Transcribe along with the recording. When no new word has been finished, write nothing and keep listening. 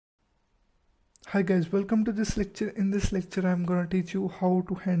Hi guys, welcome to this lecture. In this lecture I'm gonna teach you how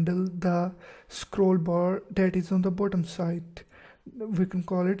to handle the scroll bar that is on the bottom side. We can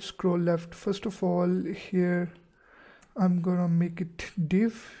call it scroll left. First of all, here I'm gonna make it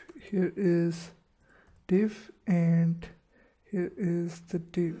div. Here is div and here is the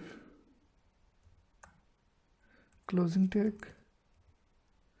div. Closing tag.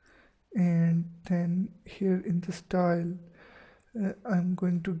 And then here in the style I'm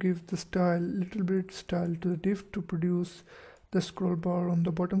going to give the little bit style to the div to produce the scroll bar on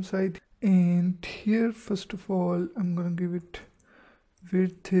the bottom side. And here first of all I'm going to give it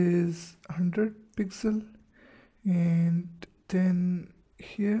width is 100 pixel, and then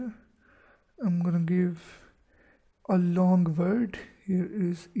here I'm going to give a long word. Here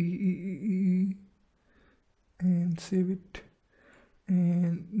is E and save it.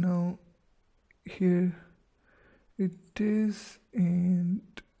 And now here it is, and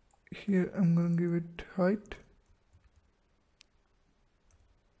here I'm going to give it height.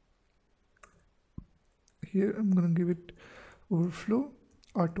 Here I'm going to give it overflow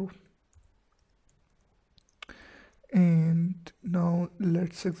auto. And now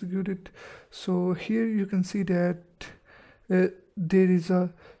let's execute it. So here you can see that there is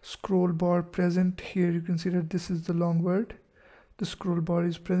a scroll bar present. Here you can see that this is the long word. The scroll bar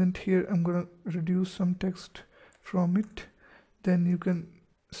is present here. I'm going to reduce some text from it, then you can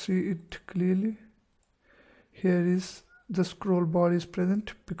see it clearly. Here is the scroll bar is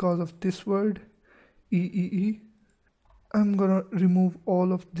present because of this word E. I'm gonna remove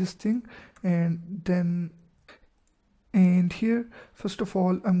all of this thing, and here first of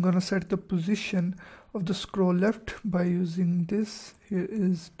all I'm gonna set the position of the scroll left by using this. Here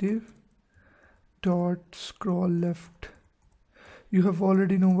is div dot scroll left. You have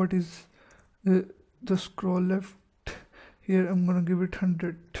already know what is the scroll left. Here I'm gonna give it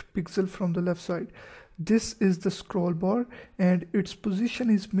 100 pixel from the left side. This is the scroll bar and its position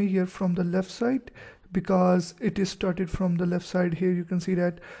is measured from the left side because it is started from the left side. Here you can see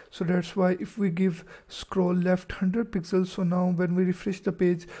that. So that's why if we give scroll left 100 pixels, so now when we refresh the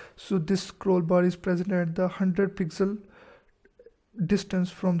page, so this scroll bar is present at the 100 pixel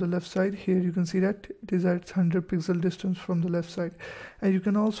distance from the left side. Here you can see that it is at 100 pixel distance from the left side, and you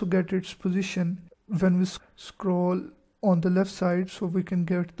can also get its position when we scroll on the left side, so we can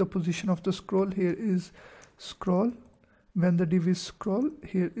get the position of the scroll. Here is scroll when the div is scroll.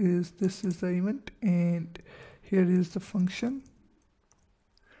 Here is this is the event, and here is the function,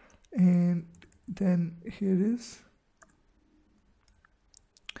 and then here is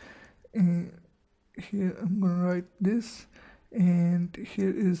here I'm gonna write this, and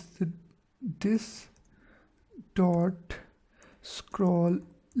here is this dot scroll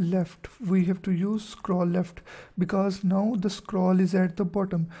left. We have to use scroll left because now the scroll is at the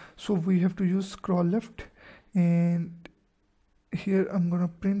bottom, so we have to use scroll left. And here I'm gonna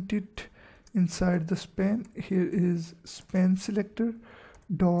print it inside the span. Here is span selector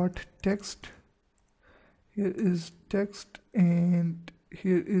dot text. Here is text, and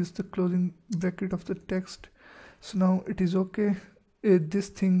here is the closing bracket of the text. So now it is okay. This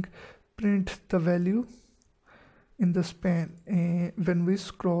thing print the value in the span, and when we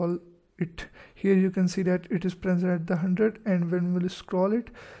scroll it, here you can see that it is present at the 100, and when we scroll it,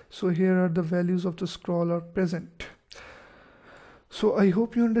 so here are the values of the scroll are present. So I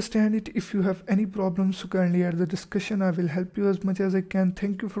hope you understand it. If you have any problems, so kindly add the discussion. I will help you as much as I can.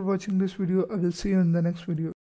 Thank you for watching this video. I will see you in the next video.